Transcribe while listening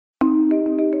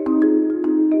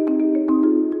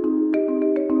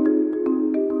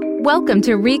Welcome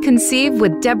to Reconceive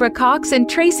with Deborah Cox and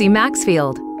Tracy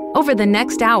Maxfield. Over the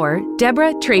next hour,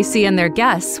 Deborah, Tracy, and their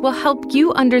guests will help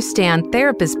you understand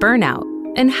therapist burnout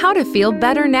and how to feel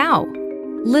better now.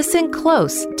 Listen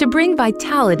close to bring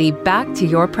vitality back to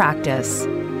your practice.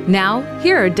 Now,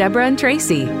 here are Deborah and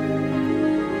Tracy.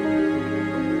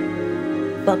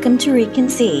 Welcome to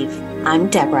Reconceive. I'm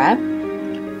Deborah.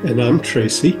 And I'm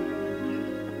Tracy.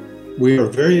 We are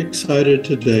very excited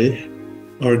today.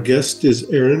 Our guest is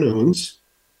Erin Owens.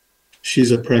 She's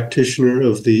a practitioner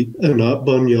of the Anat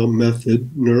Banyel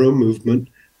method, neuromovement,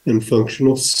 and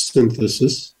functional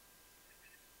synthesis.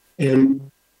 And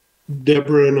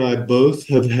Deborah and I both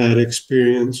have had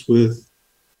experience with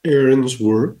Erin's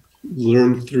work,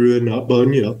 learned through Anat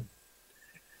Banyel.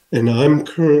 And I'm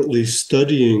currently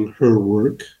studying her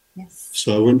work. Yes.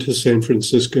 So I went to San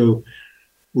Francisco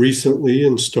recently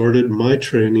and started my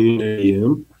training in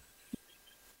AEM.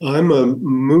 I'm a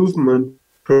movement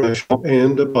professional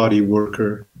and a body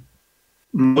worker.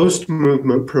 Most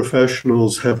movement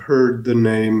professionals have heard the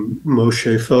name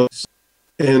Moshe Phelps,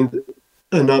 and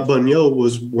Anat Banyel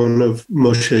was one of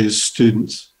Moshe's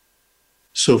students.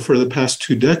 So for the past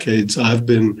 2 decades, I've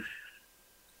been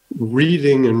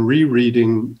reading and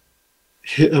rereading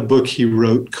a book he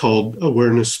wrote called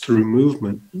Awareness Through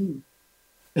Movement.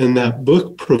 And that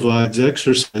book provides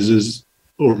exercises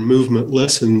or movement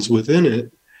lessons within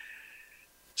it.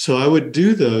 So I would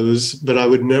do those, but I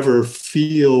would never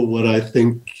feel what I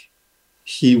think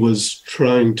he was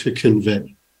trying to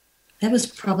convey. That was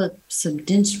probably some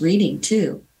dense reading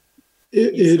too.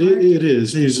 It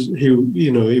is.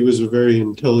 He was a very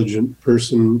intelligent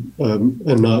person,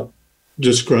 and not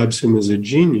describes him as a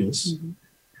genius. Mm-hmm.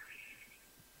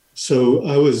 So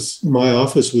my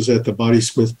office was at the Body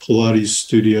Smith Pilates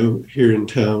studio here in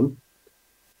town.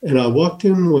 And I walked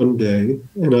in one day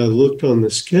and I looked on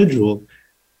the schedule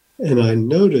and I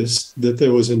noticed that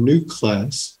there was a new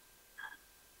class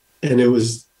and it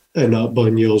was Anat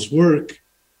Banyel's work.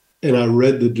 And I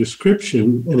read the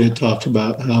description and it talked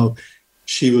about how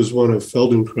she was one of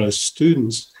Feldenkrais's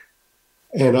students.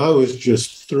 And I was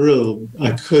just thrilled.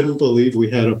 I couldn't believe we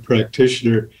had a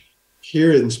practitioner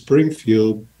here in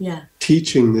Springfield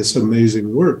teaching this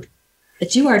amazing work.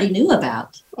 That you already knew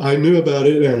about. I knew about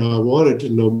it and I wanted to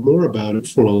know more about it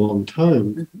for a long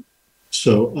time. Mm-hmm.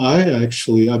 So I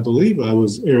believe I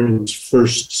was Erin's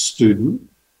first student.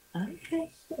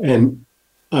 Okay. And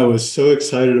I was so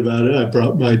excited about it. I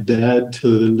brought my dad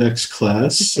to the next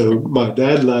class. So my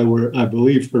dad and I were, I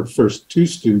believe, her first 2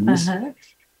 students. Uh-huh.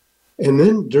 And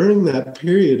then during that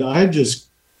period, I just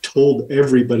told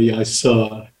everybody I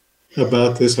saw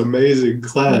about this amazing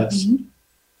class. Mm-hmm.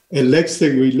 And next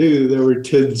thing we knew, there were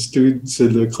 10 students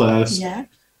in the class. Yeah.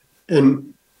 And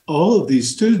all of these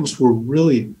students were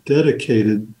really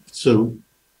dedicated. So,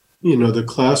 the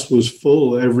class was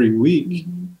full every week.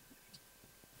 Mm-hmm.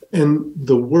 And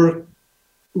the work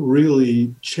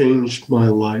really changed my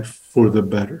life for the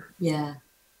better. Yeah.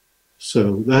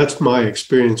 So that's my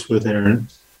experience with Erin.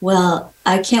 Well,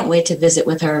 I can't wait to visit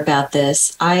with her about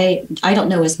this. I don't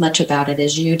know as much about it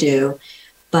as you do,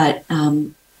 but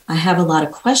I have a lot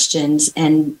of questions,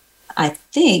 and I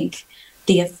think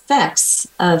the effects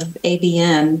of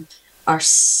ABM are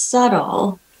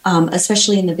subtle,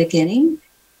 especially in the beginning.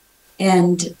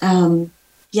 And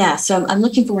so I'm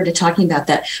looking forward to talking about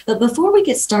that. But before we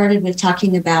get started with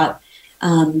talking about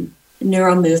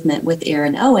neuromovement with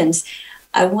Erin Owens,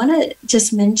 I want to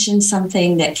just mention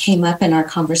something that came up in our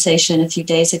conversation a few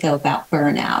days ago about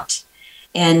burnout.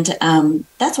 And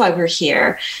that's why we're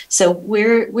here. So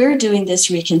we're doing this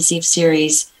Reconceive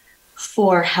series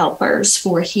for helpers,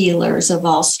 for healers of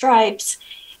all stripes.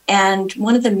 And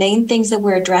one of the main things that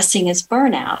we're addressing is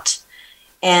burnout.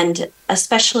 And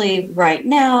especially right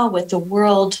now with the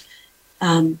world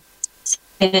as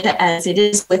it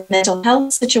is, with mental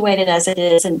health situated as it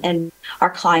is, and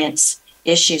our clients'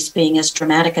 issues being as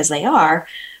dramatic as they are,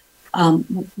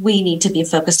 we need to be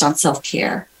focused on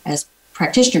self-care as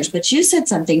practitioners. But you said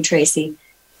something, Tracy,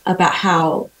 about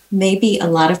how maybe a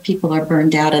lot of people are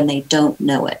burned out and they don't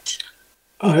know it.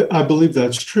 I believe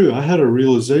that's true. I had a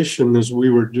realization as we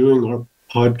were doing our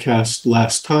podcast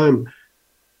last time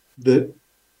that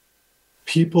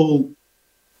people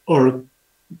are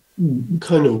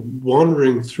kind of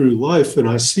wandering through life, and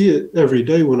I see it every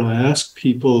day when I ask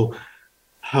people,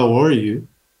 how are you?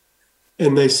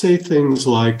 And they say things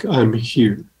like, I'm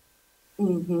here.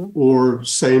 Mm-hmm. Or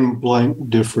same blank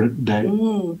different day.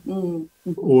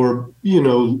 Mm-hmm. Or,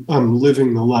 I'm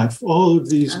living the life. All of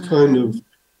these kind of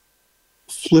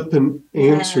flippant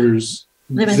answers.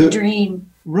 Living the dream.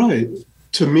 Right.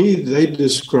 To me, they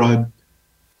describe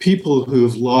people who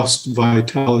have lost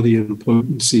vitality and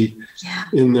potency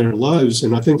in their lives.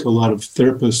 And I think a lot of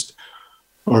therapists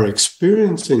are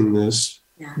experiencing this,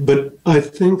 but I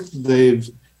think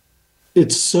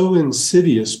it's so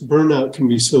insidious. Burnout can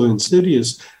be so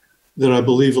insidious that I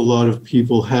believe a lot of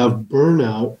people have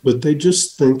burnout, but they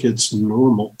just think it's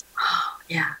normal.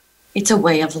 Yeah, it's a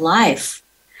way of life.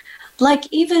 Like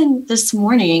even this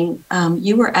morning,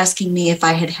 you were asking me if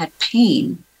I had had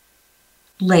pain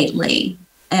lately.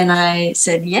 And I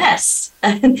said, yes.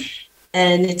 And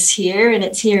it's here and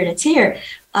it's here and it's here.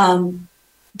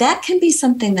 That can be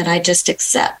something that I just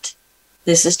accept.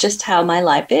 This is just how my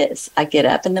life is. I get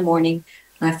up in the morning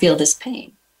and I feel this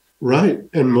pain. Right.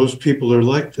 And most people are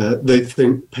like that. They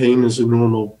think pain is a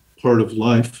normal part of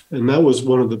life. And that was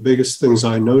one of the biggest things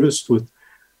I noticed with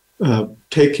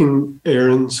taking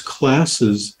Erin's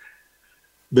classes.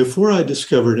 Before I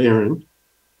discovered Erin,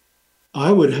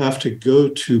 I would have to go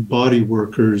to body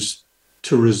workers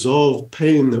to resolve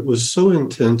pain that was so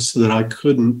intense that I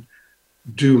couldn't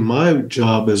do my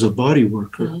job as a body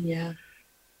worker. Oh, yeah.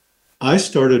 I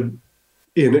started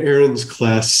in Erin's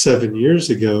class 7 years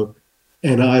ago,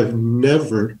 and I've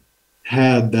never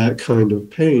had that kind of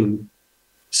pain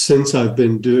since I've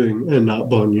been doing Anat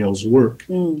Banyel's work.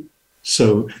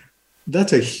 So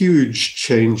that's a huge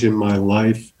change in my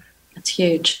life. That's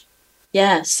huge.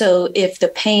 Yeah. So if the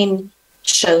pain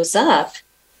shows up,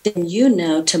 then you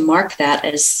know to mark that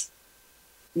as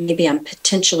maybe I'm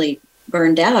potentially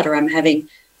burned out, or I'm having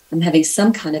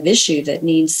some kind of issue that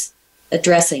needs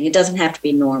addressing. It doesn't have to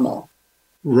be normal.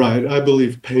 Right. I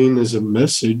believe pain is a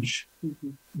message,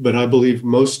 but I believe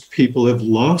most people have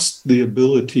lost the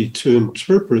ability to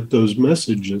interpret those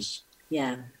messages.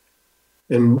 Yeah.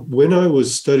 And when I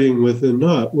was studying with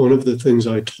Anat, one of the things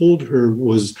I told her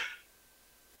was,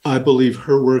 I believe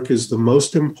her work is the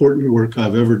most important work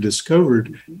I've ever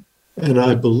discovered. And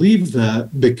I believe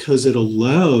that because it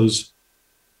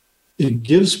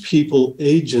gives people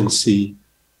agency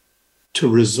to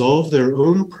resolve their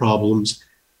own problems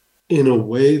in a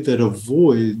way that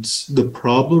avoids the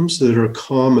problems that are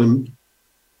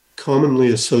commonly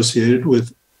associated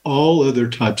with all other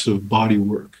types of body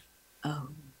work. Oh.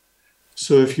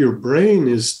 So if your brain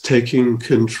is taking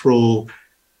control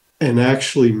and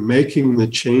actually making the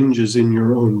changes in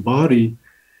your own body,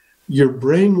 your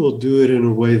brain will do it in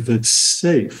a way that's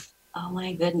safe. Oh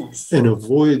my goodness. And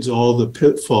avoids all the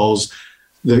pitfalls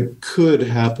that could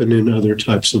happen in other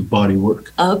types of body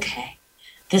work. Okay.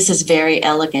 This is very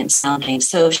elegant sounding.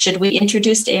 So should we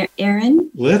introduce Erin?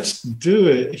 Let's do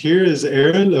it. Here is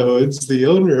Erin Owens, the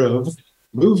owner of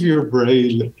Move Your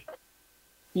Brain.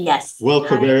 Yes.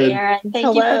 Welcome, Hi, Erin.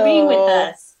 Thank you for being with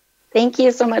us. Thank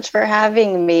you so much for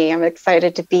having me. I'm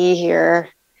excited to be here.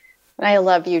 And I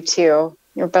love you too.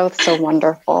 You're both so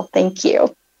wonderful. Thank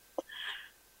you.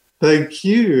 Thank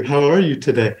you. How are you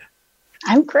today?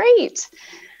 I'm great.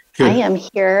 Good. I am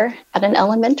here at an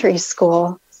elementary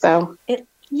school. So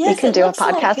you can do a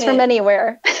podcast from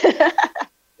anywhere.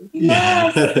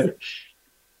 Yes.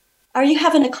 Are you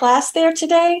having a class there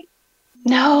today?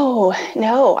 No,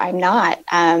 I'm not.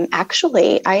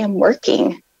 Actually, I am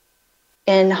working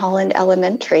in Holland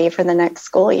Elementary for the next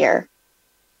school year.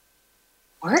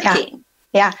 Working?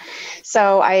 Yeah.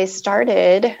 So I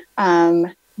started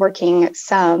working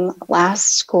some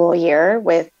last school year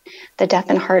with the Deaf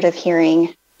and Hard of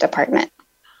Hearing department.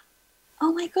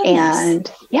 Oh my goodness.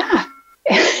 And yeah.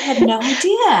 I had no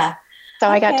idea. So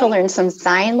I got to learn some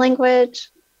sign language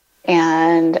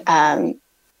and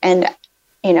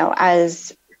you know,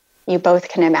 as you both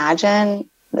can imagine,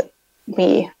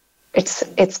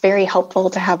 it's very helpful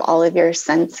to have all of your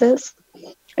senses.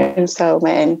 And so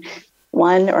when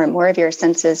one or more of your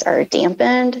senses are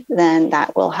dampened, then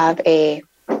that will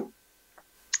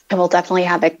definitely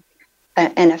have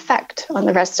an effect on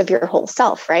the rest of your whole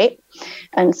self, right?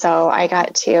 And so I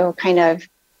got to kind of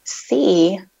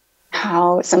see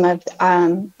how some of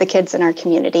the kids in our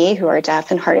community who are deaf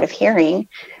and hard of hearing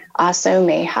also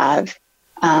may have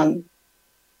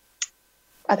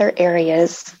other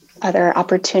areas, other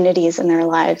opportunities in their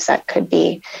lives that could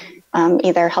be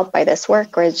either helped by this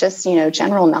work or just, you know,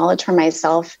 general knowledge for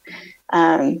myself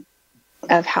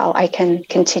of how I can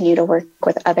continue to work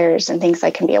with others and things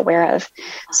I can be aware of.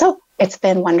 So it's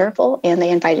been wonderful. And they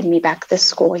invited me back this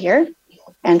school year.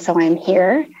 And so I'm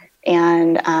here.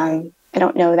 And I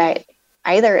don't know that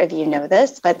either of you know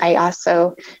this, but I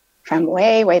also, from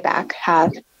way, way back,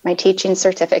 have my teaching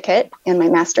certificate and my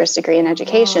master's degree in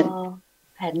education. Oh,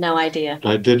 I had no idea.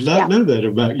 I did not know that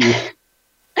about you.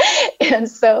 And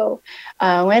so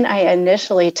when I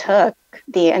initially took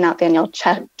the Anat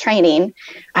Banyel training,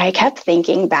 I kept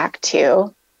thinking back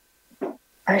to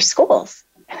our schools.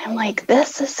 And I'm like,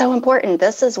 this is so important.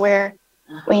 This is where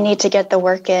we need to get the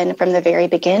work in from the very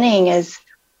beginning, is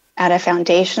at a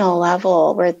foundational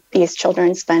level where these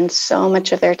children spend so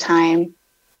much of their time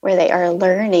where they are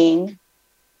learning.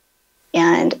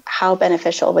 And how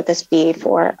beneficial would this be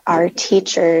for our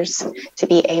teachers to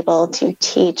be able to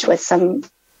teach with some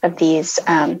of these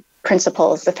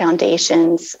principles, the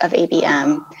foundations of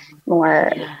ABM,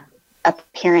 more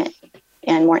apparent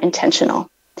and more intentional.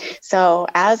 So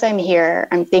as I'm here,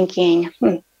 I'm thinking,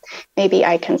 maybe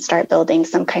I can start building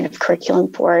some kind of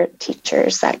curriculum for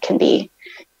teachers that can be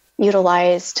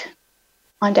utilized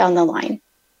on down the line.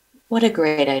 What a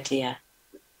great idea.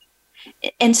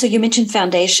 And so you mentioned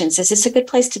foundations. Is this a good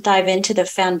place to dive into the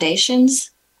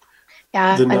foundations?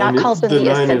 Yeah, Anat calls them the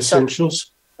 9 essentials.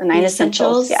 The 9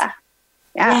 essentials,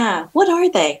 yeah. What are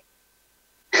they?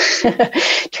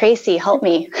 Tracy, help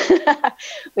me.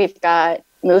 We've got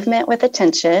movement with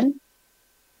attention.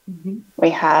 Mm-hmm.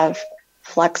 We have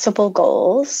flexible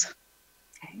goals.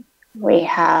 Okay. We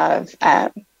have,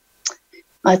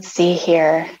 let's see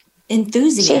here.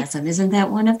 Enthusiasm, isn't that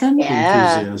one of them?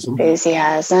 Yeah,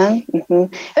 enthusiasm.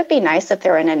 Mm-hmm. It would be nice if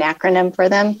there were an acronym for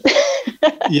them.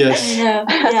 Yes.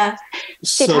 Yeah.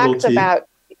 She talks about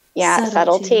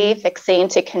subtlety, fixing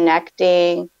to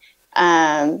connecting,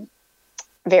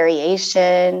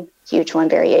 variation, huge one,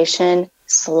 variation,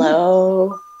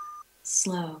 slow.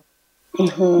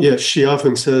 Mm-hmm. Yeah, she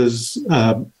often says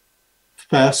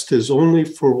fast is only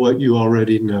for what you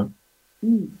already know.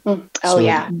 Oh, so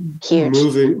huge.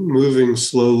 Moving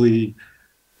slowly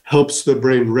helps the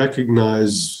brain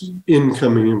recognize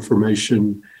incoming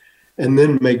information and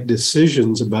then make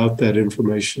decisions about that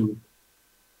information.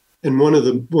 And one of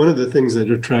the things that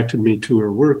attracted me to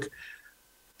her work,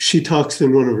 she talks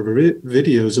in one of her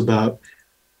videos about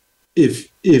if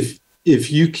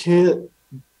you can't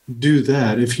do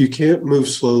that, if you can't move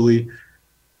slowly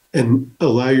and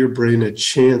allow your brain a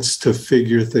chance to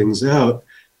figure things out,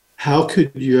 how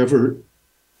could you ever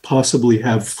possibly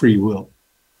have free will?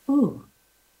 Ooh.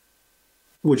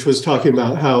 Which was talking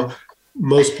about how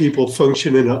most people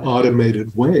function in an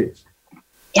automated way.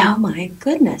 Oh my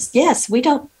goodness. Yes, we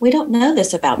don't know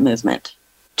this about movement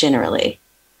generally.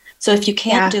 So if you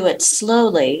can't do it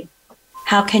slowly,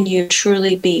 how can you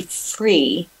truly be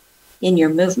free in your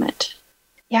movement?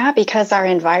 Yeah, because our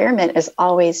environment is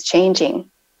always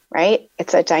changing, right?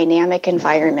 It's a dynamic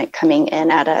environment coming in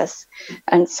at us.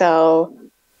 And so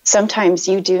sometimes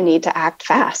you do need to act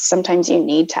fast. Sometimes you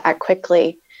need to act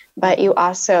quickly, but you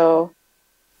also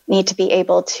need to be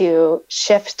able to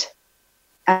shift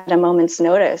at a moment's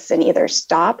notice and either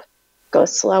stop, go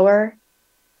slower.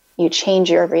 You change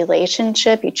your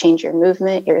relationship, you change your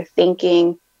movement, your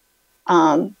thinking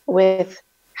with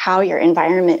how your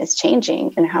environment is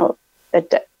changing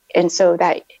and so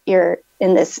that you're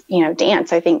in this,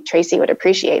 dance. I think Tracy would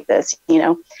appreciate this.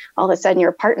 All of a sudden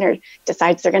your partner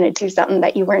decides they're going to do something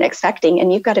that you weren't expecting,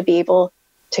 and you've got to be able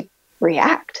to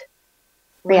react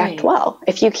well.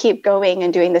 If you keep going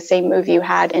and doing the same move you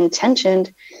had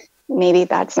intentioned, maybe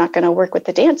that's not going to work with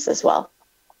the dance as well.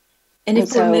 And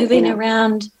if we're moving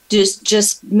around,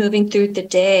 just moving through the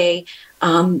day,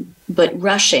 but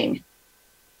rushing,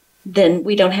 then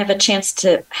we don't have a chance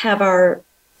to have our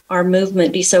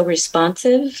movement be so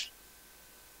responsive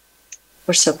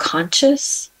or so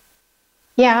conscious.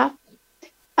 Yeah.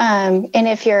 And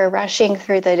if you're rushing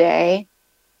through the day,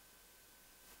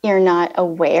 you're not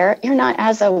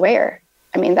as aware.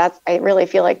 I mean, I really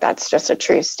feel like that's just a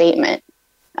true statement.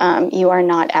 You are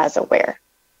not as aware.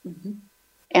 Mm-hmm.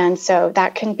 And so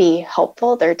that can be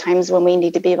helpful. There are times when we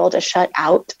need to be able to shut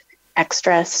out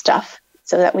extra stuff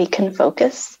so that we can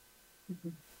focus.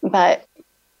 Mm-hmm. But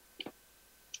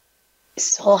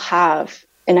still have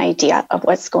an idea of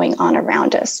what's going on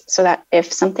around us, so that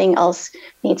if something else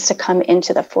needs to come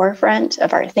into the forefront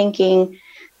of our thinking,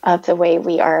 of the way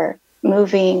we are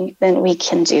moving, then we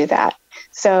can do that.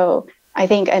 So I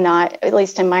think Anat, at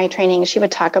least in my training, she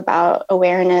would talk about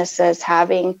awareness as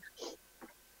having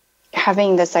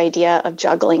this idea of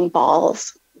juggling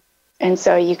balls. And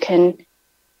so you can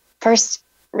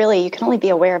only be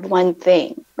aware of one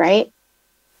thing, right?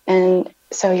 And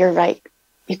so you're right.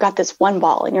 You've got this one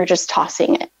ball and you're just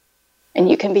tossing it, and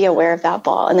you can be aware of that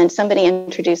ball. And then somebody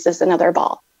introduces another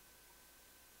ball.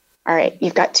 All right,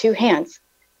 you've got two hands.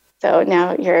 So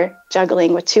now you're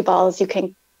juggling with two balls. You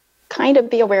can kind of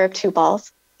be aware of two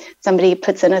balls. Somebody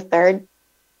puts in a third.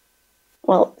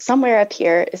 Well, somewhere up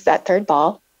here is that third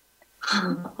ball.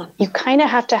 You kind of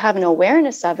have to have an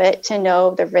awareness of it to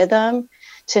know the rhythm,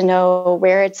 to know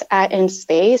where it's at in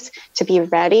space, to be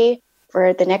ready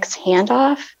for the next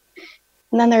handoff.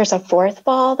 And then there's a fourth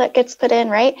ball that gets put in,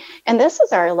 right? And this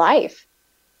is our life.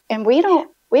 And we don't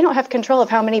have control of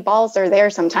how many balls are there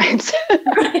sometimes.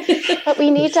 But we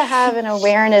need to have an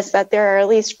awareness that there are at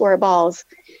least 4 balls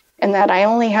and that I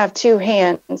only have 2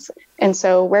 hands. And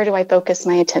so where do I focus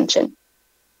my attention?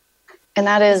 And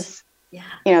that is,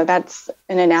 that's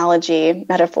an analogy,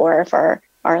 metaphor for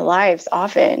our lives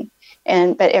often.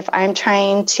 But if I'm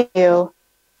trying to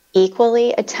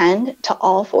equally attend to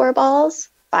all 4 balls,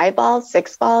 5 balls,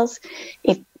 6 balls,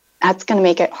 that's going to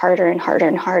make it harder and harder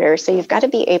and harder. So you've got to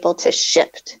be able to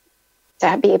shift,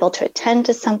 to be able to attend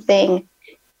to something.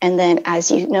 And then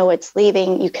as you know it's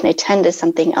leaving, you can attend to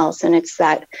something else. And it's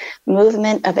that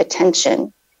movement of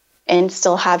attention and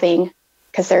still having,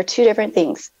 because there are 2 different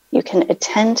things. You can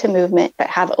attend to movement, but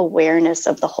have awareness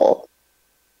of the whole.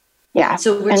 Yeah.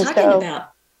 So we're talking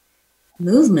about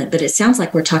movement, but it sounds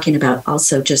like we're talking about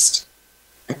also just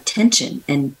attention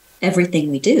and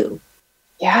everything we do.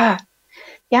 Yeah.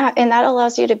 Yeah. And that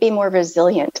allows you to be more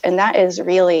resilient. And that is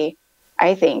really,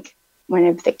 I think, one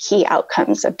of the key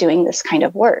outcomes of doing this kind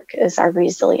of work is our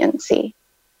resiliency.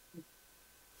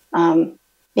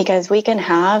 Because we can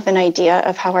have an idea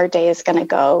of how our day is going to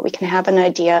go. We can have an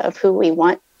idea of who we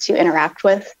want to interact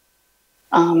with,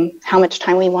 how much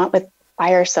time we want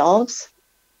by ourselves,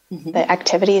 the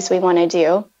activities we want to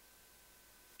do.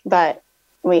 But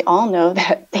we all know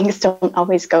that things don't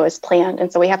always go as planned.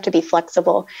 And so we have to be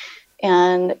flexible.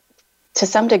 And to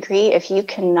some degree, if you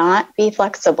cannot be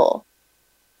flexible,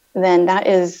 then that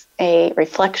is a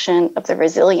reflection of the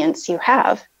resilience you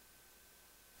have.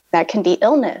 That can be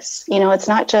illness. It's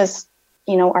not just,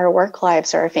 our work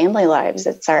lives or our family lives,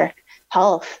 it's our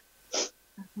health.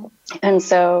 And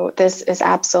so this is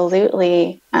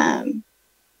absolutely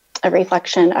a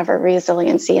reflection of our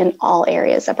resiliency in all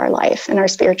areas of our life and our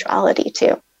spirituality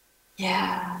too.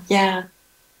 Yeah. Yeah.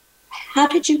 How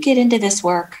did you get into this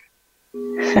work?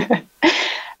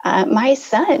 My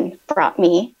son brought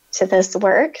me to this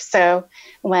work. So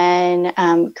when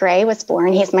Gray was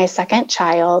born, he's my second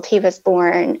child. He was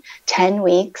born 10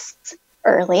 weeks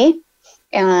early,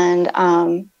 and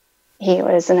he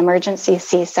was an emergency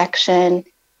C-section,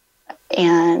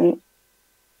 and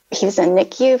he was in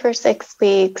NICU for 6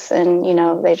 weeks. And,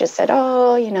 they just said,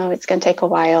 it's going to take a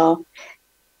while.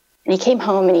 And he came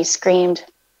home and he screamed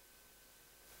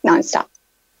nonstop.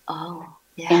 Oh.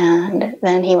 Yeah. And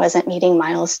then he wasn't meeting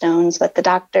milestones, but the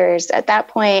doctors at that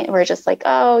point were just like,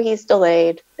 oh, he's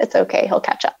delayed. It's okay. He'll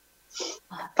catch up.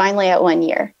 Finally, at 1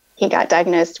 year, he got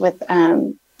diagnosed with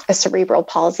a cerebral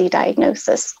palsy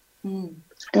diagnosis. And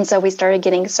so we started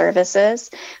getting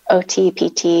services, OT,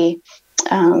 PT,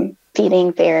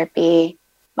 feeding therapy,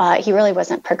 but he really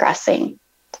wasn't progressing.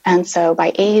 And so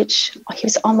by age, he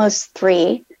was almost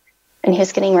 3, and he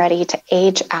was getting ready to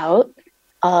age out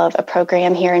of a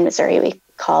program here in Missouri we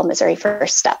call Missouri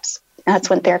First Steps. And that's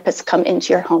when therapists come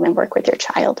into your home and work with your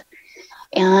child.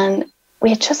 And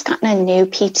we had just gotten a new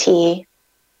PT.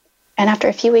 And after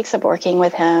a few weeks of working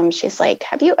with him, she's like,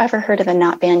 have you ever heard of the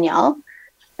Not Danielle?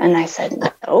 And I said,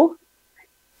 no.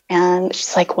 And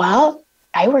she's like, well,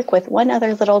 I work with one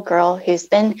other little girl who's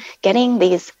been getting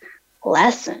these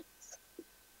lessons.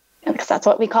 Because that's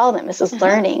what we call them. This is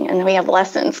learning. And then we have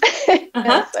lessons.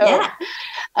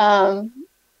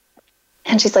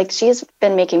 And she's like, she's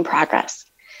been making progress.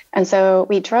 And so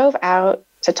we drove out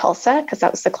to Tulsa because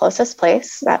that was the closest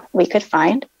place that we could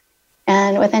find.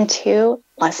 And within 2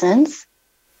 lessons,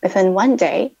 within 1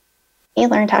 day, he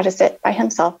learned how to sit by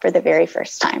himself for the very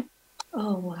first time.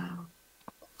 Oh, wow.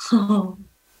 Oh.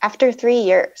 After 3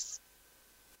 years.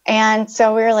 And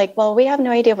so we were like, well, we have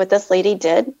no idea what this lady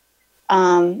did.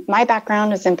 My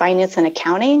background was in finance and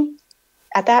accounting.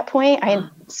 At that point, I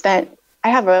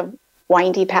have a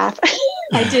windy path.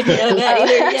 I didn't know that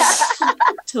either. Yeah.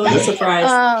 Total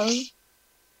surprise.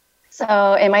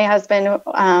 And my husband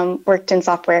worked in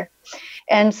software.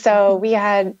 And so we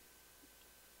had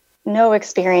no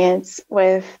experience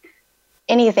with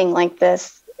anything like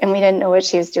this. And we didn't know what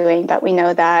she was doing, but we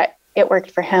know that it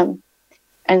worked for him.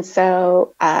 And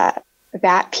so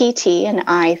that PT and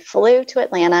I flew to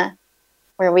Atlanta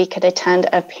where we could attend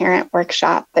a parent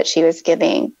workshop that she was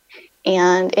giving.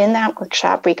 And in that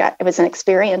workshop, it was an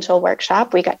experiential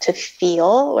workshop. We got to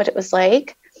feel what it was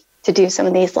like to do some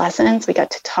of these lessons. We got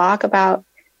to talk about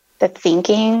the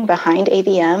thinking behind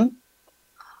ABM.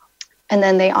 And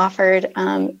then they offered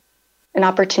an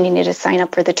opportunity to sign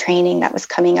up for the training that was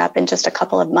coming up in just a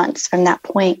couple of months from that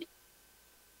point.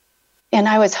 And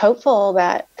I was hopeful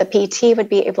that the PT would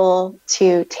be able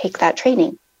to take that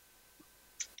training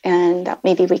and that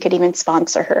maybe we could even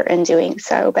sponsor her in doing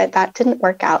so, but that didn't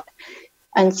work out.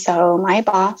 And so my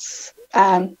boss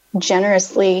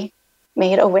generously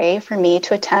made a way for me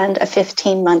to attend a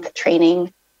 15-month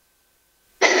training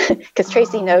because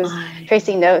Tracy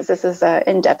knows this is an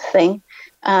in-depth thing.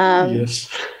 Yes.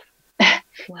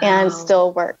 And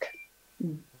still work.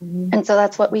 Mm-hmm. And so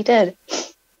that's what we did.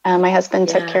 My husband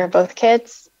took care of both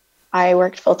kids. I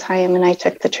worked full time and I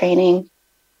took the training.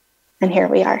 And here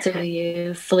we are. So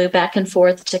you flew back and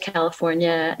forth to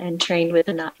California and trained with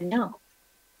No.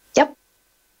 Yep.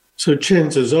 So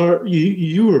chances are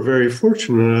you were very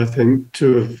fortunate, I think,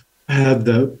 to have had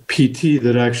the PT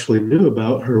that actually knew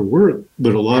about her work.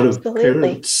 But a lot of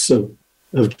parents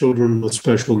of children with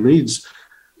special needs,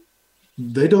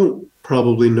 they don't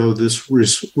probably know this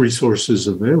resource is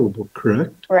available,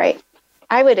 correct? Right.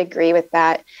 I would agree with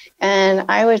that. And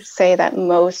I would say that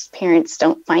most parents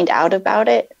don't find out about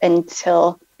it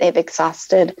until they've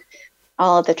exhausted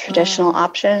all of the traditional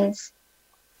options.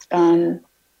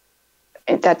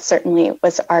 That certainly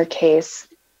was our case.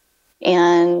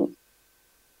 And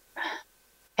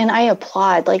I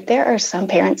applaud, like, there are some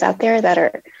parents out there that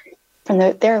are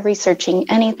they're researching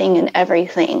anything and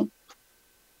everything,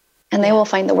 and they will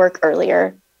find the work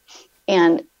earlier.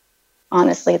 And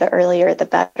honestly, the earlier the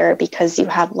better, because you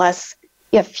have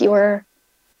fewer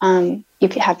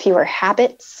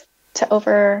habits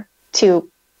to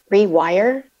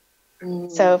rewire.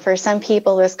 So for some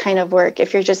people, this kind of work,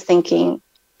 if you're just thinking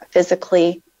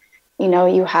physically,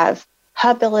 you have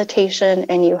habilitation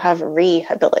and you have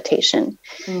rehabilitation.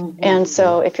 And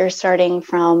so if you're starting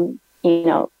from,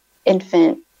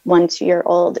 infant 1 to 2 year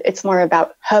old, it's more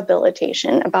about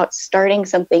habilitation, about starting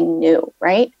something new,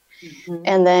 right?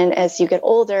 And then as you get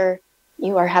older,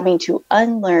 you are having to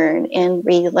unlearn and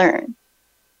relearn.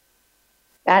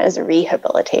 That is a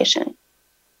rehabilitation.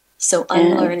 So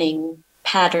unlearning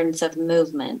patterns of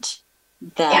movement.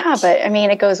 But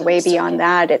it goes way beyond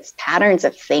that. It's patterns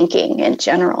of thinking in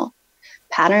general,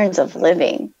 patterns of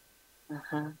living.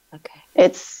 Okay.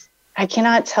 I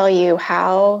cannot tell you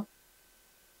how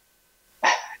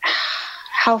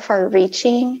far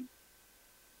reaching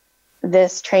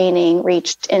this training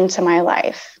reached into my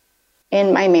life,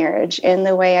 in my marriage, in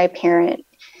the way I parent,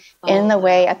 in the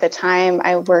way at the time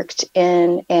I worked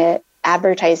in an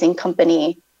advertising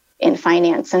company in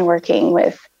finance and working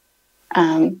with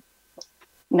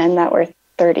men that were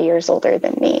 30 years older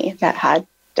than me that had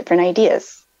different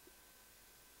ideas.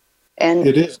 And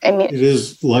it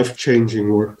is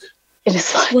life-changing work.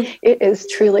 It is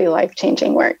truly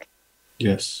life-changing work.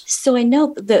 Yes. So I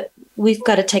know that we've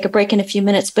got to take a break in a few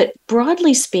minutes, but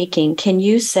broadly speaking, can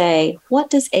you say, what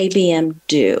does ABM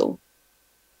do?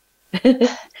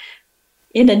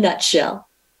 In a nutshell.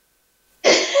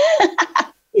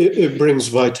 It brings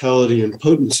vitality and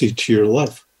potency to your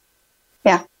life.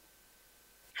 Yeah.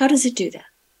 How does it do that?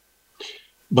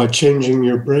 By changing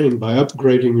your brain, by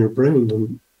upgrading your brain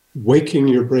and waking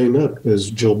your brain up,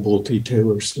 as Jill Bolte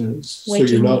Taylor says. So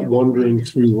you're not wandering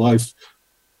through life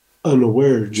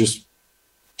unaware, just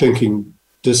thinking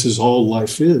this is all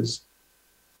life is.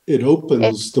 It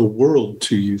opens the world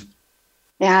to you.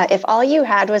 Yeah, if all you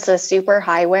had was a super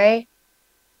highway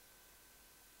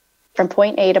from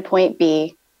point A to point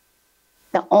B,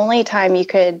 the only time you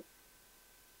could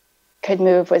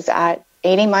move was at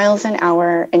 80 miles an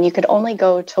hour, and you could only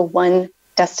go to one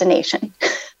destination.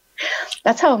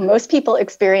 That's how most people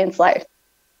experience life.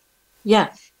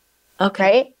 Yeah. Okay.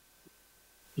 Right?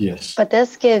 Yes. But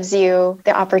this gives you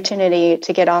the opportunity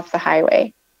to get off the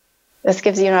highway. This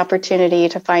gives you an opportunity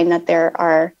to find that there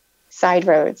are side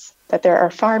roads, that there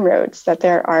are farm roads, that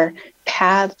there are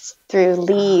paths through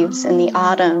leaves in the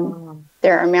autumn.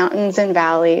 There are mountains and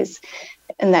valleys,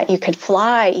 and that you could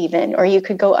fly even, or you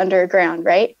could go underground,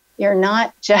 right? You're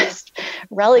not just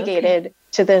relegated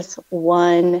to the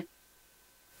one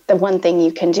thing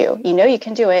you can do. You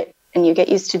can do it, and you get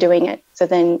used to doing it. So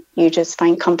then you just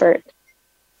find comfort.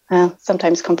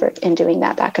 Sometimes comfort in doing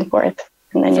that back and forth,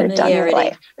 and then you're done with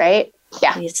life, right?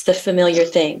 Yeah. It's the familiar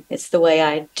thing. It's the way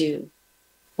I do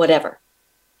whatever.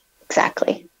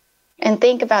 Exactly. And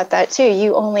think about that too.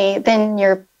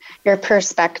 Your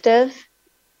perspective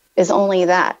is only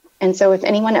that. And so if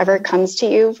anyone ever comes to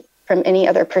you from any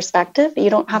other perspective, you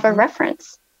don't have a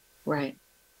reference. Right.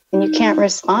 And you can't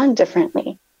respond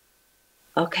differently.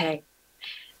 Okay.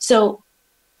 So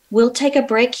we'll take a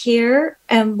break here,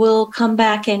 and we'll come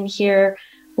back and hear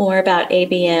more about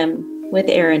ABM with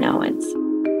Erin Owens.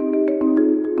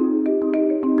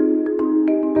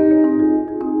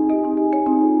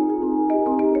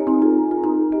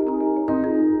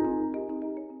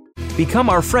 Become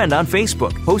our friend on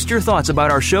Facebook. Post your thoughts about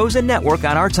our shows and network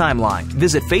on our timeline.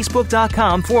 Visit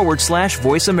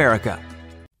facebook.com/Voice America.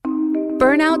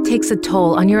 Burnout takes a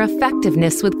toll on your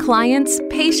effectiveness with clients,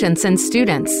 patients, and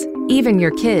students, even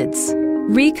your kids.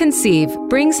 Reconceive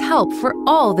brings help for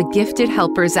all the gifted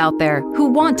helpers out there who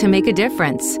want to make a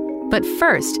difference, but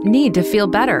first need to feel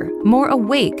better, more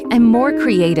awake, and more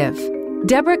creative.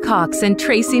 Deborah Cox and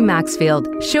Tracy Maxfield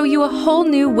show you a whole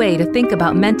new way to think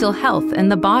about mental health and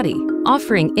the body,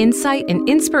 offering insight and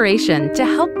inspiration to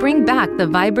help bring back the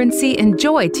vibrancy and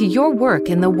joy to your work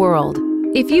in the world.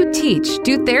 If you teach,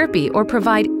 do therapy, or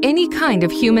provide any kind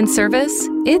of human service,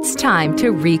 it's time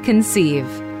to reconceive.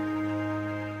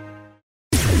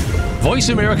 Voice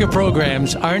America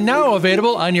programs are now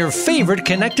available on your favorite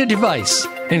connected device,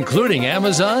 including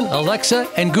Amazon, Alexa,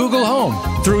 and Google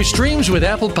Home. Through streams with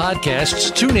Apple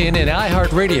Podcasts, TuneIn, and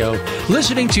iHeartRadio,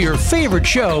 listening to your favorite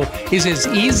show is as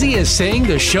easy as saying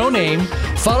the show name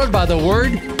followed by the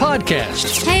word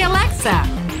podcast. Hey, Alexa,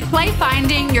 play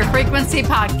Finding Your Frequency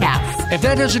podcast. If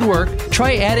that doesn't work,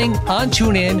 try adding on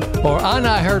TuneIn or on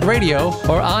iHeartRadio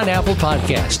or on Apple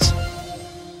Podcasts.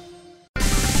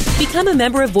 Become a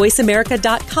member of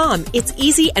VoiceAmerica.com. It's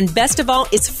easy, and best of all,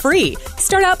 it's free.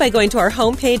 Start out by going to our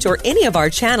homepage or any of our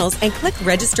channels and click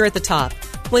register at the top.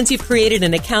 Once you've created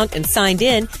an account and signed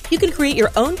in, you can create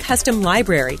your own custom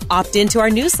library, opt into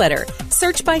our newsletter,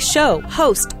 search by show,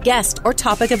 host, guest, or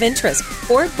topic of interest,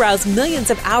 or browse millions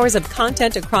of hours of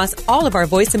content across all of our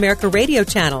Voice America radio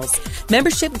channels.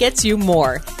 Membership gets you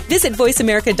more. Visit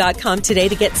VoiceAmerica.com today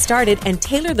to get started and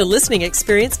tailor the listening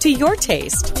experience to your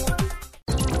taste.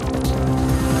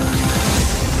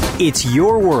 It's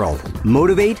your world.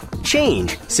 Motivate,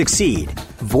 change, succeed.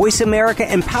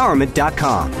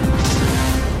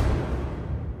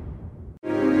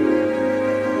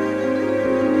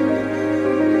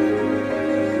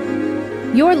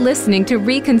 VoiceAmericaEmpowerment.com. You're listening to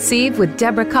Reconceive with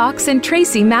Deborah Cox and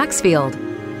Tracy Maxfield.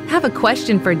 Have a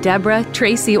question for Deborah,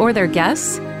 Tracy, or their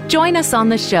guests? Join us on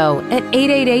the show at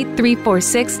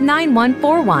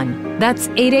 888-346-9141. That's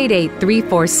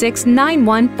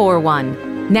 888-346-9141.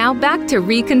 Now back to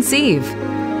Reconceive.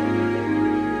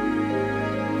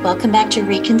 Welcome back to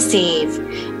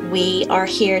Reconceive. We are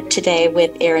here today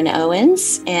with Erin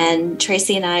Owens, and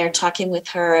Tracy and I are talking with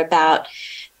her about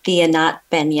the Anat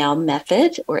Ben-Yael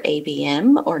method, or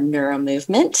ABM, or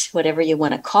neuromovement, whatever you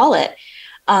want to call it.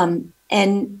 And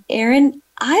Erin,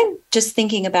 I'm just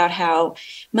thinking about how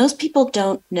most people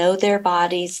don't know their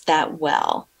bodies that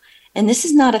well. And this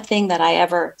is not a thing that I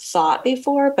ever thought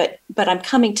before, but I'm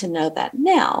coming to know that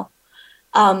now.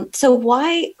 So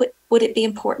why would it be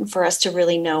important for us to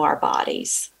really know our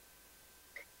bodies?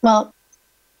 Well,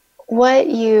 what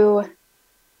you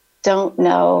don't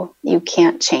know, you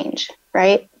can't change,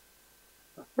 right?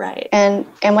 Right. And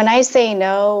when I say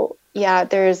no, yeah,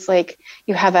 there's like,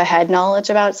 you have a head knowledge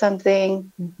about something,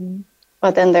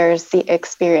 but then there's the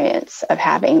experience of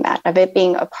having that, of it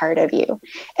being a part of you.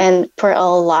 And for a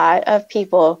lot of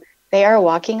people, they are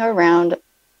walking around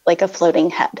like a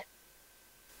floating head.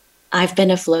 I've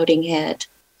been a floating head.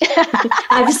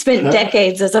 I've spent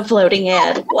decades as a floating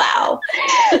head. Wow.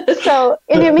 So,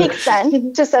 and it makes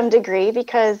sense to some degree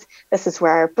because this is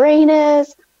where our brain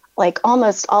is. Like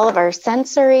almost all of our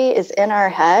sensory is in our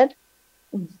head.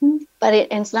 But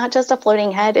it's not just a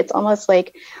floating head. It's almost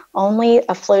like only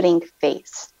a floating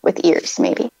face with ears,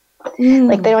 maybe.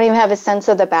 Like they don't even have a sense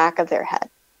of the back of their head.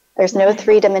 There's no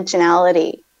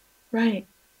three-dimensionality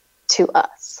to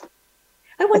us.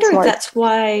 I wonder if that's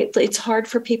why it's hard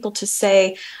for people to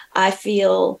say, I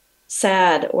feel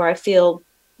sad, or I feel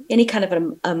any kind of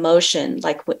an emotion.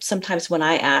 Like sometimes when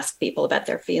I ask people about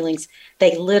their feelings,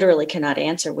 they literally cannot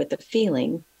answer with a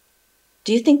feeling.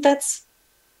 Do you think that's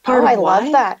part of why?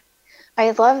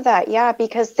 I love that. Yeah,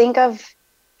 because think of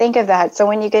that. So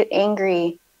when you get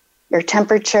angry, your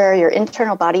temperature, your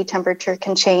internal body temperature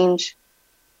can change.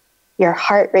 Your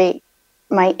heart rate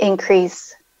might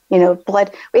increase. You know,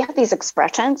 blood. We have these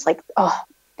expressions like, oh,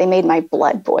 they made my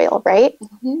blood boil, right?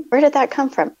 Where did that come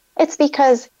from? It's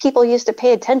because people used to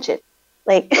pay attention.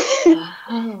 Like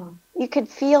you could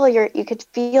feel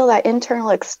that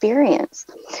internal experience.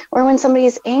 Or when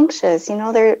somebody's anxious, you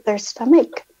know, their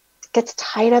stomach gets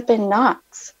tied up in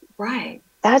knots. Right.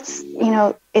 That's, you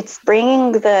know, it's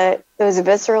bringing those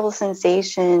visceral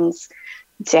sensations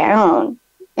down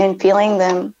and feeling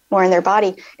them more in their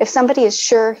body. If somebody is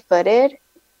sure-footed,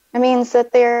 it means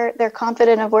that they're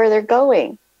confident of where they're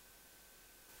going.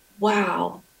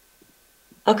 Wow.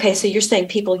 Okay, so you're saying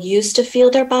people used to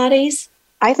feel their bodies?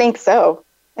 I think so.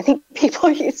 I think people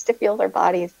used to feel their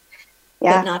bodies.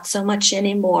 Yeah. But not so much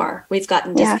anymore. We've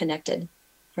gotten disconnected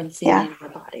from feeling our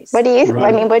bodies. What do you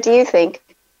what do you think?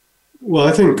 Well,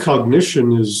 I think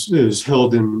cognition is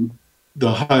held in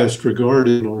the highest regard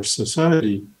in our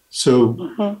society.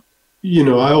 So, you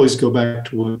know, I always go back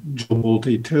to what Joe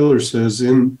Bolte Taylor says,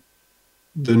 in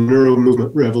the Neuro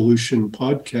Movement Revolution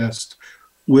podcast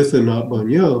with Anat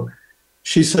Banyel,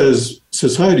 she says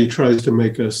society tries to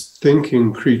make us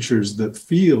thinking creatures that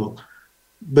feel,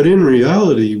 but in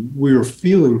reality, we're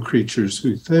feeling creatures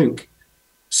who think.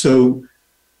 So,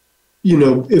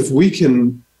 if we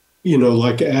can,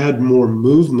 like add more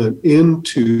movement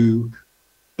into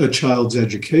a child's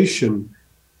education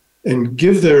and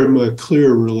give them a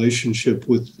clear relationship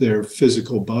with their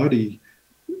physical body,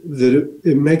 that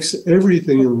it makes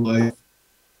everything in life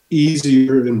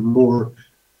easier and more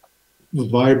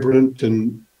vibrant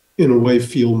and in a way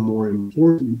feel more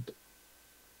important.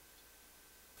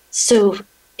 So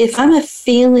if I'm a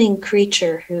feeling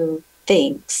creature who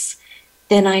thinks,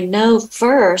 then I know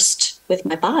first with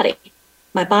my body.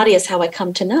 My body is how I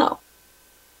come to know.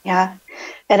 Yeah.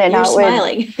 And You're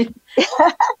smiling.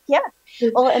 Yeah.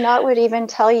 Well, Anat would even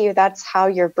tell you that's how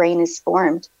your brain is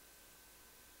formed.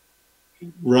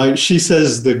 Right. She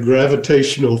says the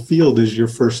gravitational field is your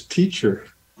first teacher.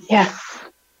 Yeah.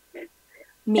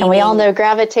 And we all know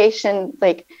gravitation,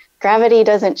 like gravity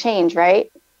doesn't change,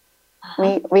 right?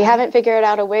 We haven't figured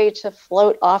out a way to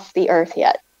float off the earth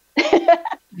yet.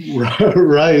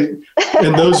 Right.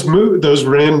 And those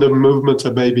random movements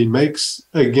a baby makes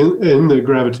again in the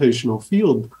gravitational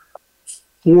field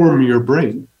form your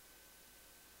brain,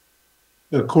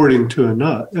 according to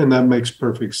Anat, and that makes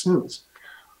perfect sense.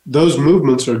 Those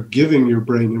movements are giving your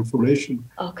brain information.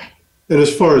 Okay. And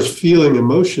as far as feeling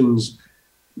emotions,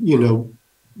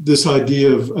 this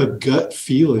idea of a gut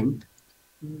feeling,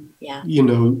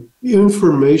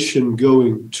 information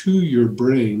going to your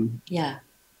brain. Yeah.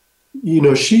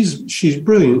 She's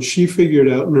brilliant. She figured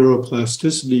out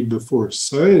neuroplasticity before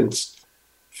science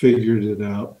figured it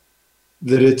out,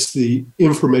 that it's the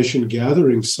information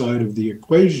gathering side of the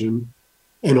equation.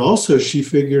 And also she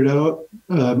figured out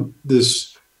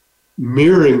this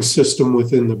mirroring system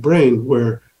within the brain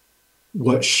where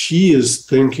what she is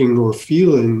thinking or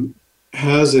feeling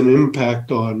has an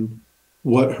impact on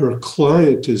what her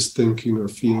client is thinking or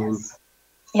feeling.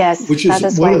 Yes, which that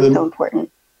is why it's so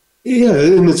important. Yeah,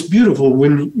 and it's beautiful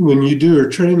when you do your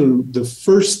training. The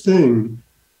first thing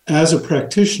as a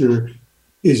practitioner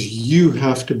is you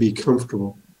have to be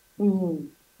comfortable. Mm-hmm.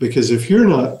 Because if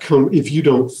you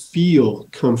don't feel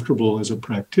comfortable as a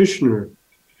practitioner,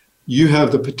 you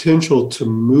have the potential to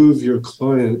move your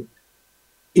client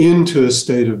into a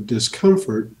state of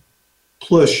discomfort.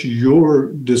 Plus,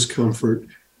 your discomfort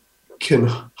can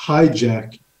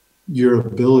hijack your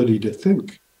ability to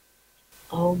think.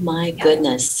 Oh my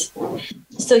goodness.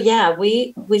 So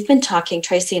we've been talking,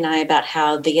 Tracy and I, about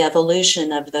how the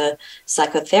evolution of the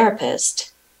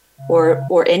psychotherapist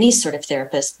or any sort of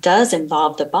therapist does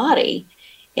involve the body.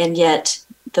 And yet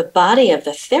the body of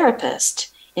the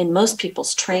therapist in most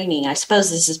people's training, I suppose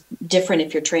this is different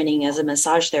if you're training as a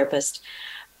massage therapist,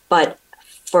 but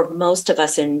for most of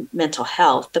us in mental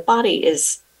health, the body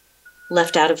is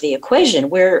left out of the equation.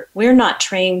 We're not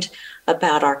trained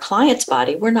about our client's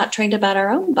body. We're not trained about our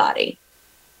own body.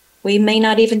 We may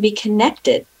not even be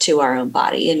connected to our own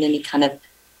body in any kind of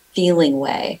feeling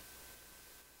way.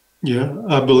 Yeah,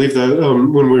 I believe that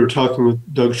when we were talking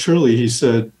with Doug Shirley, he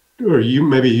said, or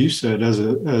you said, as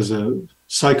a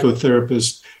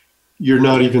psychotherapist, you're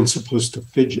not even supposed to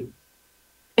fidget.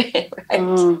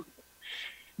 Right.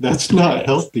 That's not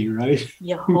healthy, right?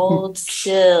 You hold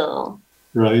still.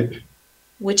 Right.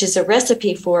 Which is a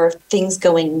recipe for things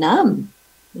going numb,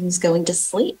 things going to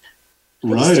sleep.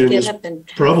 Right, and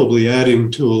it's probably adding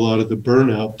to a lot of the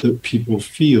burnout that people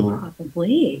feel.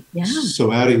 Probably, yeah.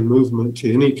 So adding movement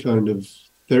to any kind of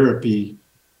therapy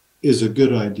is a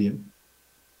good idea.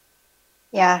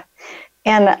 Yeah,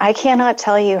 and I cannot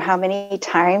tell you how many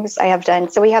times I have done.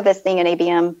 So we have this thing in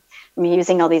ABM, I'm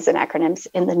using all these acronyms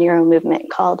in the neuro movement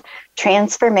called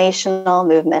transformational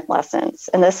movement lessons.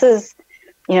 And this is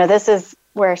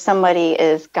where somebody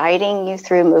is guiding you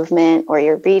through movement, or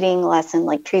you're reading a lesson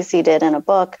like Tracy did in a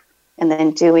book and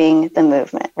then doing the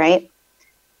movement, right?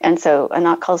 And so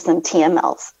Anat calls them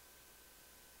TMLs.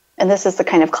 And this is the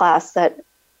kind of class that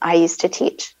I used to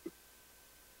teach.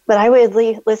 But I would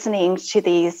listening to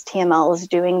these TMLs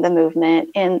doing the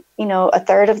movement, and, a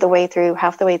third of the way through,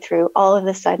 half the way through, all of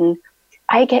a sudden,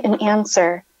 I get an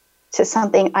answer to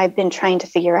something I've been trying to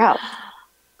figure out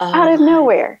out of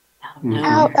nowhere.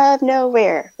 Out of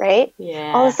nowhere, right?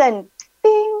 Yeah. All of a sudden,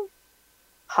 bing,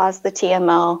 pause the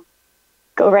TML,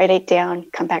 go write it down,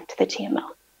 come back to the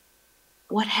TML.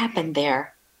 What happened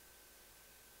there?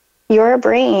 Your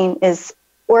brain is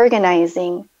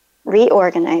reorganizing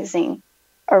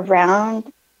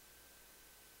around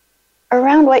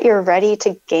what you're ready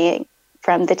to gain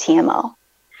from the TML.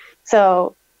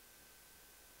 So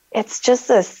it's just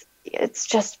this it's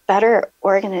just better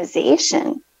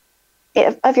organization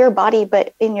of your body,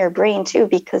 but in your brain too,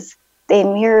 because they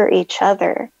mirror each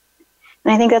other.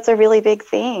 And I think that's a really big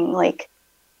thing. Like,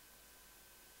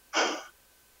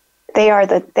 we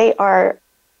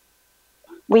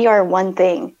are one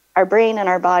thing. Our brain and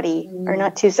our body are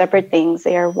not two separate things.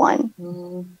 They are one.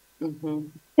 Mm-hmm.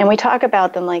 And we talk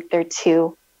about them like they're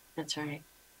two. That's right.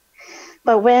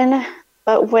 But when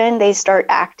they start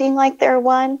acting like they're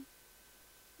one,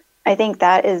 I think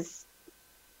that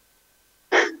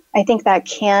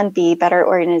can be better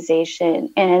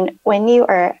organization. And when you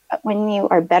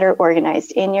are better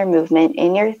organized in your movement,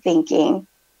 in your thinking,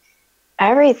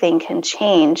 everything can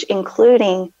change,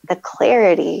 including the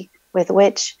clarity with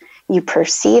which you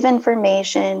perceive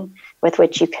information, with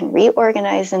which you can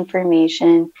reorganize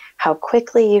information, how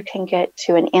quickly you can get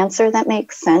to an answer that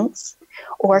makes sense,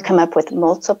 or come up with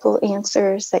multiple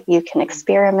answers that you can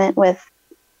experiment with.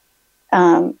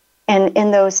 And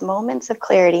in those moments of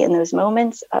clarity, in those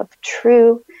moments of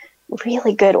true,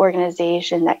 really good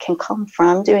organization that can come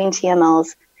from doing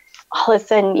TMLs, all of a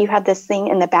sudden you have this thing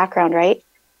in the background, right?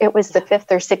 It was the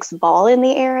fifth or sixth ball in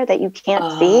the air that you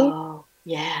can't see. Oh,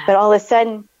 yeah. But all of a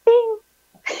sudden, bing.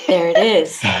 There it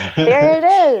is. There it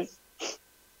is.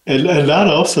 And that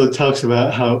also talks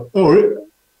about how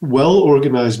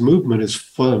well-organized movement is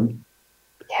fun.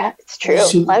 Yeah, it's true.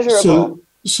 Pleasurable.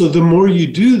 So the more you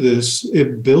do this,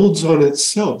 it builds on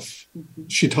itself. Mm-hmm.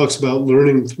 She talks about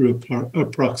learning through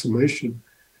approximation.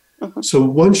 Mm-hmm. So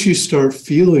once you start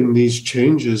feeling these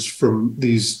changes from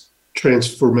these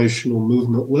transformational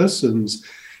movement lessons,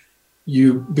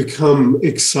 you become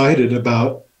excited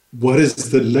about what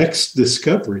is the next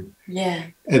discovery. Yeah.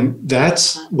 And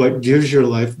that's what gives your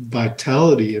life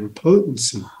vitality and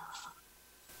potency.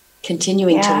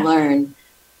 Continuing to learn.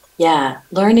 Yeah,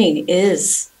 learning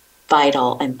is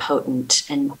vital and potent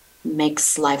and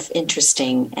makes life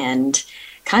interesting and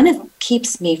kind of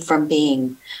keeps me from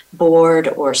being bored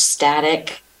or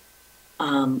static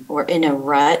or in a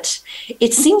rut.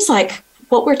 It seems like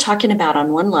what we're talking about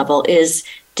on one level is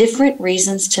different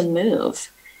reasons to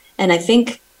move. And I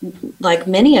think, like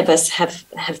many of us have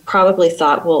probably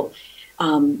thought, well,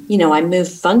 I move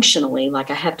functionally, like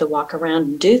I have to walk around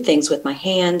and do things with my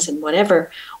hands and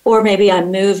whatever. Or maybe I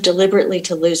move deliberately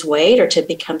to lose weight or to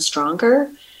become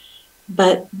stronger.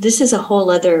 But this is a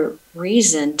whole other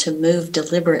reason to move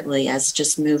deliberately as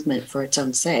just movement for its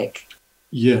own sake.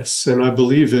 Yes, and I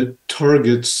believe it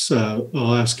targets,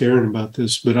 I'll ask Erin about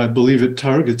this, but I believe it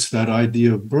targets that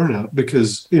idea of burnout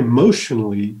because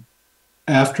emotionally,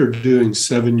 after doing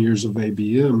 7 years of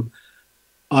ABM,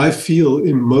 I feel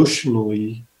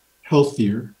emotionally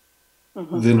healthier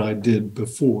than I did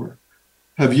before.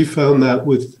 Have you found that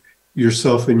with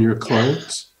yourself and your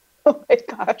clients? Oh my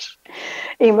gosh.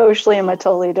 Emotionally, I'm a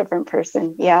totally different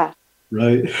person. Yeah.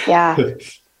 Right. Yeah.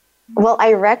 Well,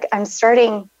 I'm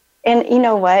starting, and you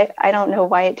know what? I don't know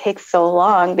why it takes so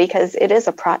long because it is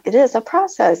a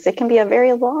process. It can be a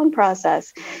very long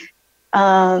process.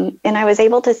 And I was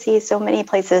able to see so many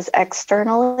places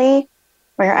externally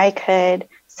where I could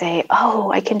say,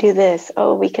 oh, I can do this.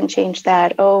 Oh, we can change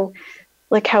that. Oh,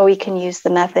 look how we can use the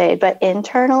method. But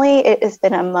internally, it has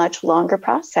been a much longer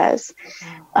process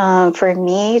for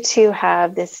me to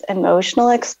have this emotional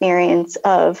experience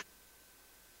of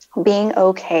being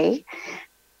okay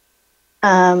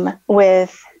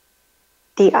with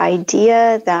the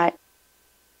idea that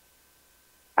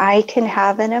I can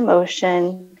have an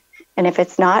emotion, and if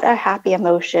it's not a happy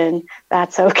emotion,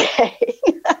 that's okay.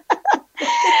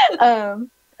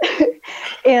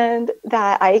 And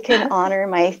that I can honor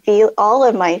all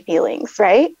of my feelings,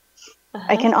 right?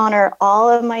 I can honor all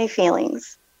of my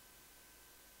feelings.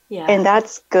 Yeah. And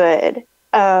that's good.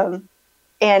 And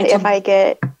if I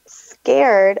get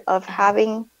scared of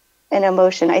having an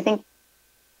emotion, I think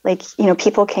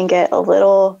people can get a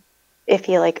little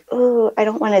iffy, like, oh, I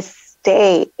don't want to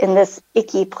stay in this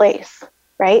icky place,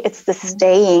 right? It's the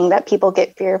staying that people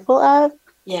get fearful of.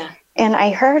 Yeah. And I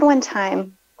heard one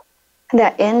time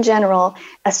that in general,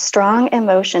 a strong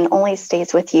emotion only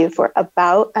stays with you for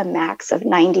about a max of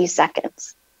 90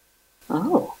 seconds.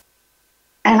 Oh.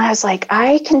 And I was like,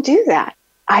 I can do that.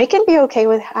 I can be okay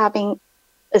with having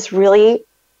this really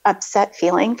upset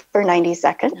feeling for 90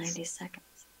 seconds. 90 seconds.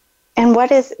 And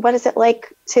what is it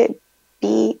like to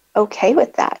be okay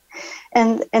with that?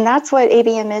 And that's what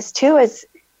ABM is too, is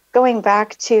going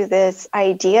back to this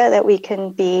idea that we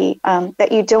can be,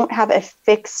 that you don't have a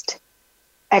fixed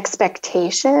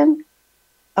expectation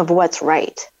of what's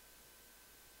right.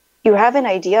 You have an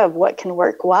idea of what can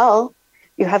work well.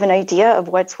 You have an idea of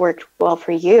what's worked well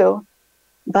for you,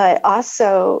 but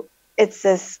also it's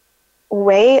this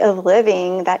way of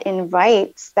living that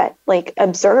invites, that like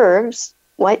observes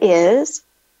what is,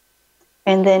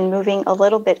 and then moving a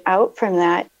little bit out from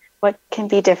that, what can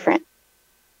be different?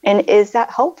 And is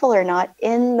that helpful or not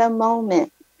in the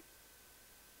moment?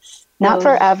 Not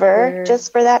forever,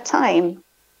 just for that time.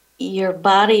 Your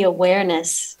body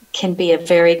awareness can be a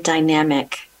very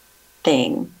dynamic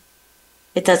thing.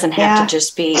 It doesn't have to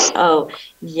just be, oh,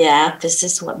 yeah, this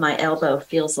is what my elbow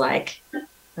feels like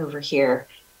over here.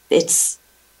 It's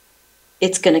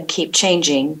going to keep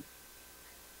changing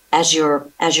as you're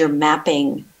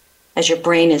mapping, as your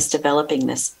brain is developing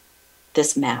this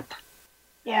map.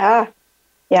 Yeah.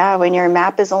 Yeah, when your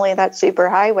map is only that super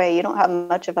highway, you don't have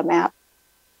much of a map.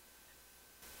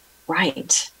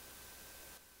 Right.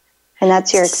 And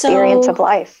that's your experience of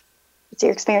life. It's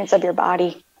your experience of your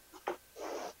body.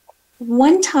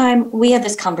 One time we had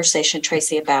this conversation,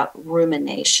 Tracy, about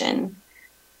rumination.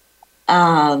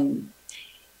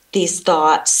 These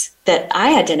thoughts that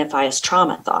I identify as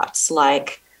trauma thoughts,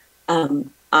 like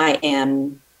I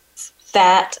am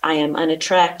fat, I am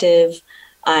unattractive,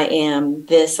 I am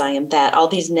this, I am that, all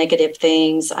these negative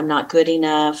things, I'm not good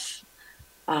enough.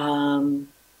 And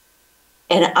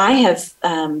I have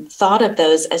thought of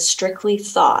those as strictly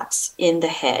thoughts in the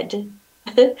head.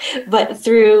 But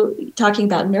through talking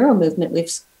about neuromovement,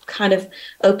 we've kind of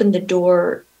opened the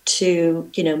door to,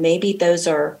 maybe those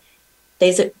are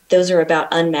about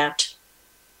unmapped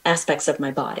aspects of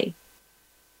my body.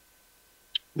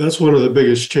 That's one of the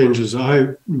biggest changes I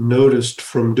noticed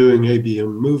from doing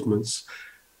ABM movements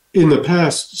in the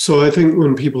past. So I think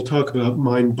when people talk about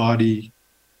mind-body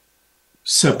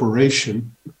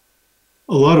separation,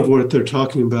 a lot of what they're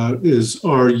talking about is,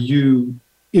 are you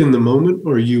in the moment,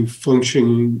 or are you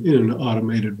functioning in an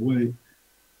automated way?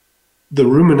 The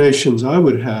ruminations I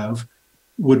would have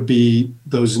would be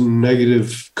those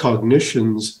negative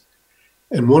cognitions.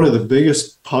 And one of the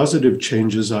biggest positive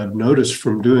changes I've noticed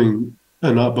from doing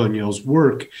Anat Banyel's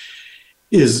work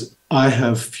is I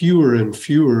have fewer and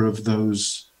fewer of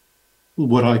those,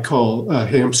 what I call a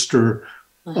hamster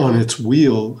on its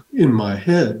wheel in my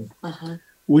head.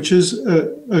 Which is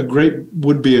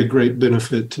would be a great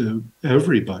benefit to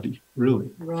everybody,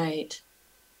 really. Right.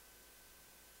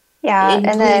 Yeah,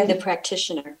 including and then the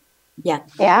practitioner. Yeah.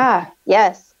 Yeah.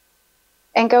 Yes.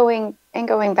 And going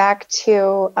back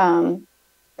to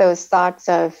those thoughts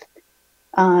of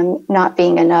not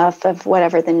being enough, of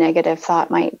whatever the negative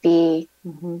thought might be.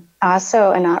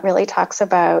 Also, Anat really talks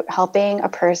about helping a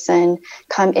person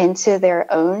come into their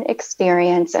own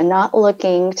experience and not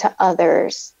looking to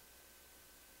others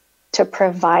to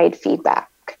provide feedback.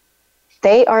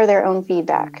 They are their own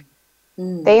feedback.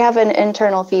 They have an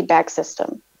internal feedback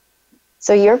system.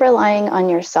 So you're relying on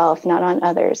yourself, not on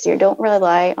others. You don't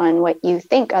rely on what you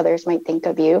think others might think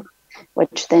of you,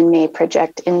 which then may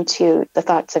project into the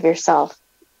thoughts of yourself.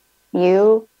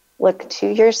 You look to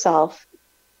yourself,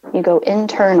 you go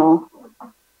internal,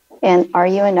 and are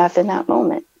you enough in that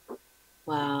moment?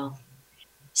 Wow.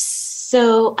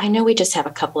 So I know we just have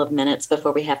a couple of minutes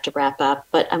before we have to wrap up,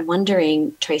 but I'm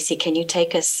wondering, Tracy, can you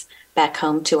take us back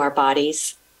home to our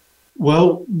bodies?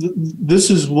 Well, this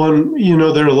is one,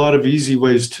 there are a lot of easy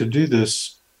ways to do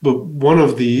this, but one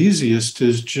of the easiest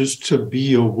is just to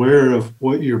be aware of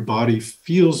what your body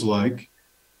feels like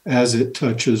as it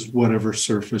touches whatever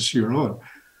surface you're on.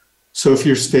 So if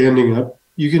you're standing up,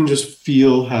 you can just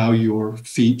feel how your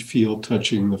feet feel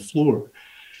touching the floor.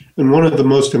 And one of the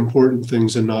most important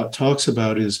things Anat talks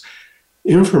about is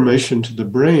information to the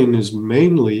brain is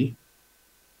mainly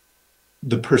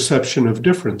the perception of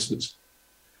differences.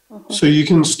 So you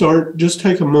can just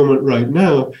take a moment right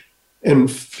now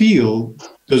and feel,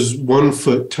 does one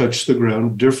foot touch the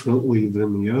ground differently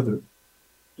than the other?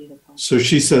 Beautiful. So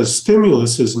she says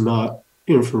stimulus is not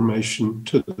information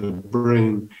to the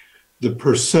brain. The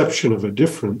perception of a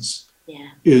difference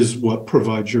is what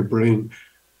provides your brain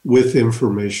with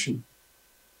information,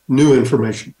 new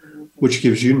information, which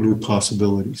gives you new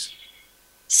possibilities.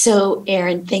 So,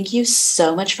 Erin, thank you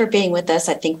so much for being with us.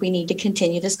 I think we need to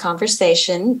continue this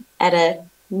conversation at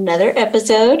another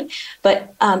episode.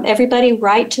 But everybody,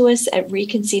 write to us at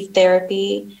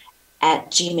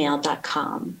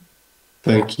reconceivetherapy@gmail.com.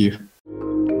 Thank you.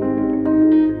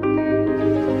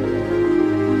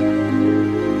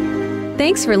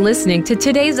 Thanks for listening to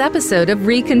today's episode of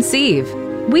Reconceive.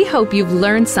 We hope you've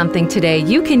learned something today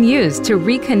you can use to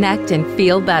reconnect and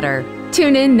feel better.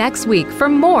 Tune in next week for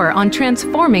more on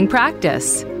transforming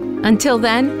practice. Until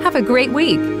then, have a great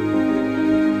week.